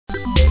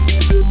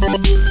Today,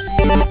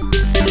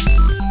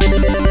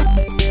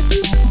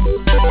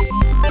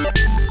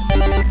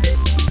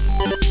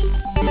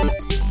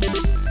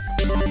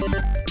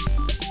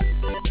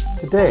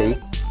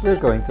 we're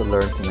going to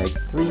learn to make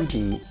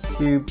 3D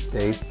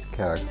cube-based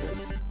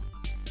characters.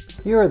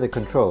 Here are the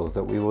controls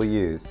that we will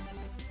use.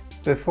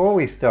 Before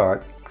we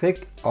start,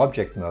 click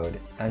Object Mode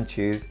and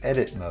choose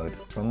Edit Mode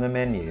from the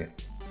menu.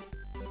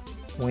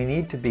 We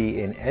need to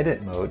be in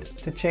Edit Mode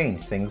to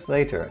change things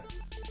later.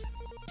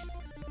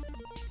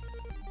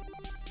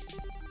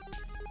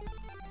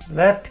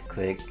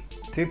 Left-click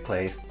to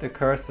place the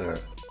cursor.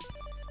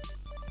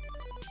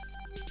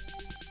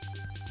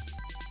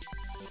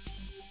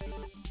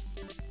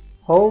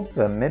 Hold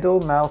the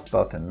middle mouse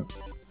button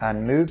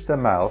and move the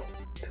mouse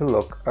to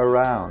look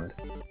around.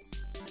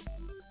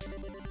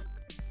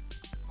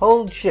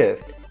 Hold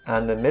Shift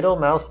and the middle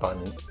mouse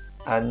button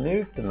and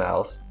move the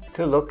mouse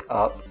to look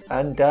up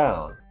and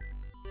down.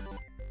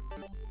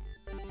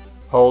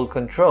 Hold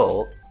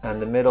Control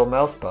and the middle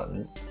mouse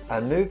button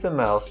and move the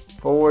mouse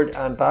forward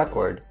and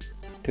backward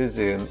to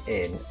zoom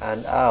in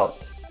and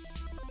out.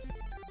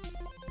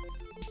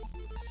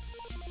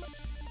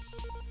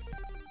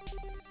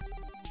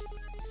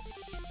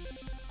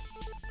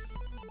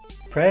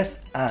 Press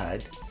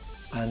Add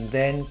and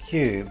then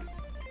Cube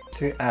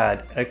to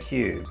add a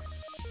cube.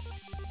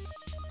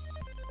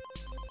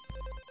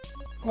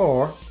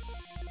 Or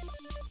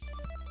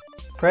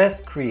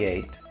press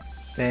Create,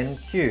 then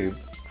Cube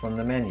from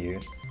the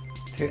menu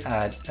to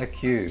add a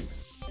cube.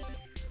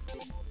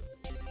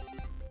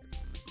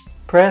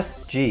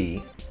 Press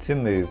G to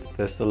move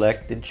the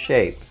selected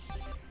shape.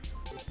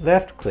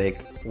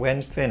 Left-click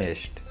when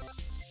finished.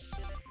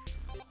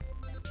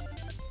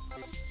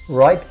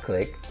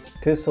 Right-click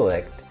to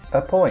select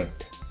a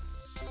point.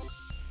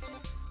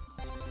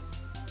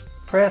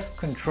 Press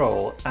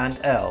Ctrl and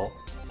L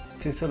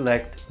to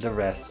select the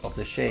rest of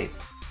the shape.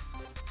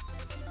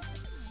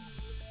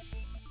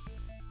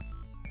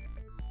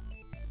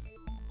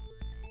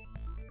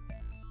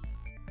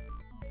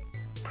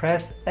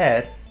 Press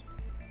S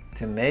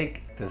to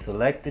make the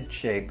selected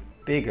shape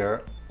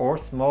bigger or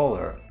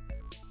smaller.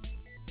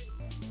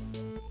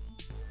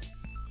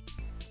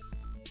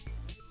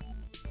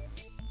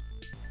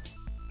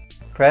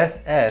 Press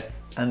S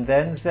and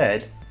then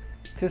Z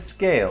to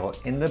scale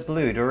in the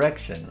blue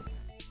direction.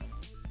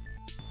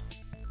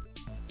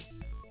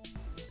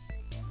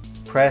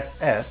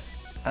 Press S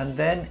and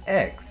then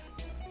X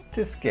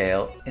to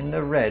scale in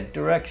the red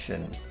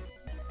direction.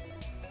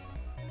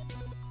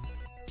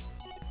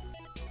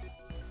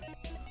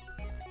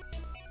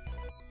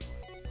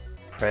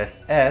 Press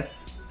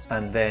S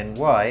and then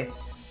Y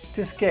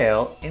to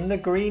scale in the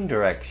green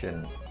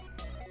direction.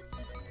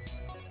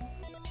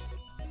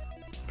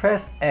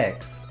 Press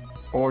X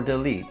or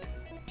Delete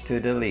to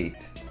delete.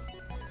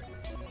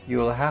 You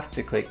will have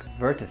to click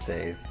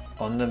Vertices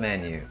on the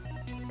menu.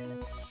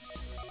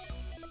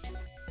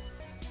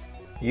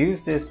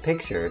 Use this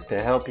picture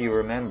to help you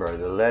remember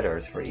the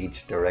letters for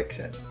each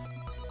direction.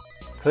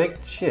 Click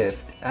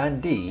Shift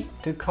and D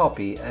to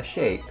copy a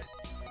shape.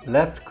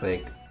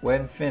 Left-click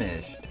when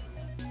finished.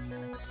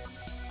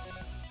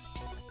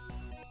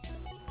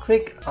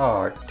 Click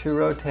R to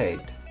rotate.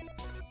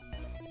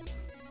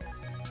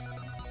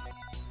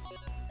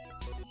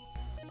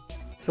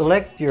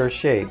 Select your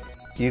shape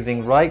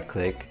using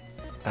right-click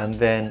and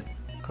then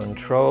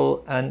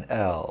Ctrl and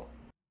L.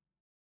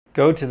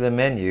 Go to the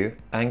menu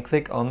and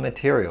click on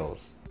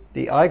Materials.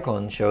 The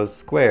icon shows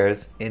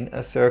squares in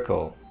a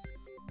circle.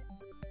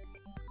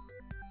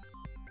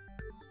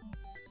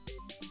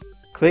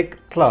 Click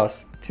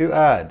plus to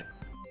add.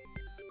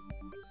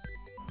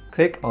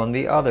 Click on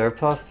the other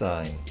plus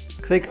sign.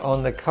 Click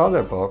on the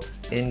color box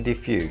in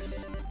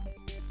Diffuse.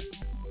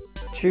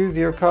 Choose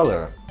your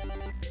color.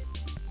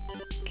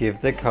 Give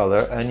the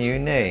color a new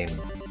name.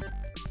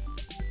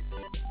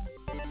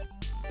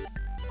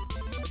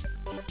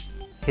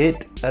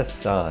 Hit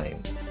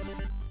Assign.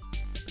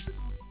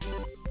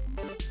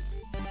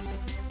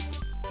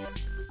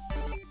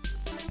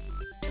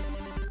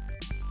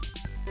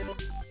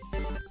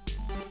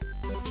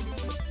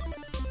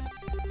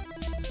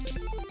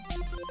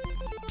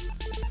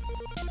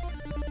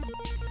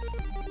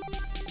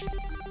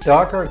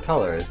 Darker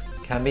colors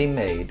can be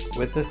made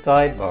with the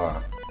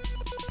sidebar.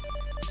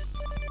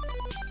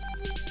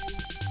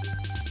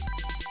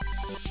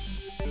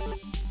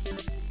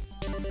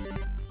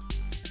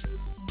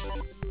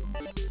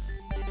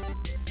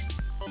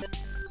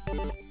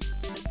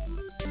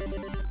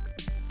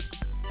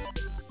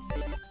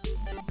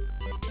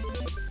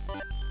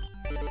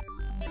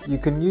 You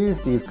can use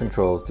these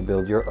controls to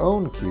build your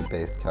own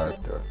cube-based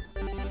character.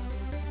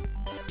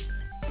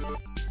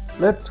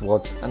 Let's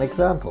watch an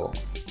example.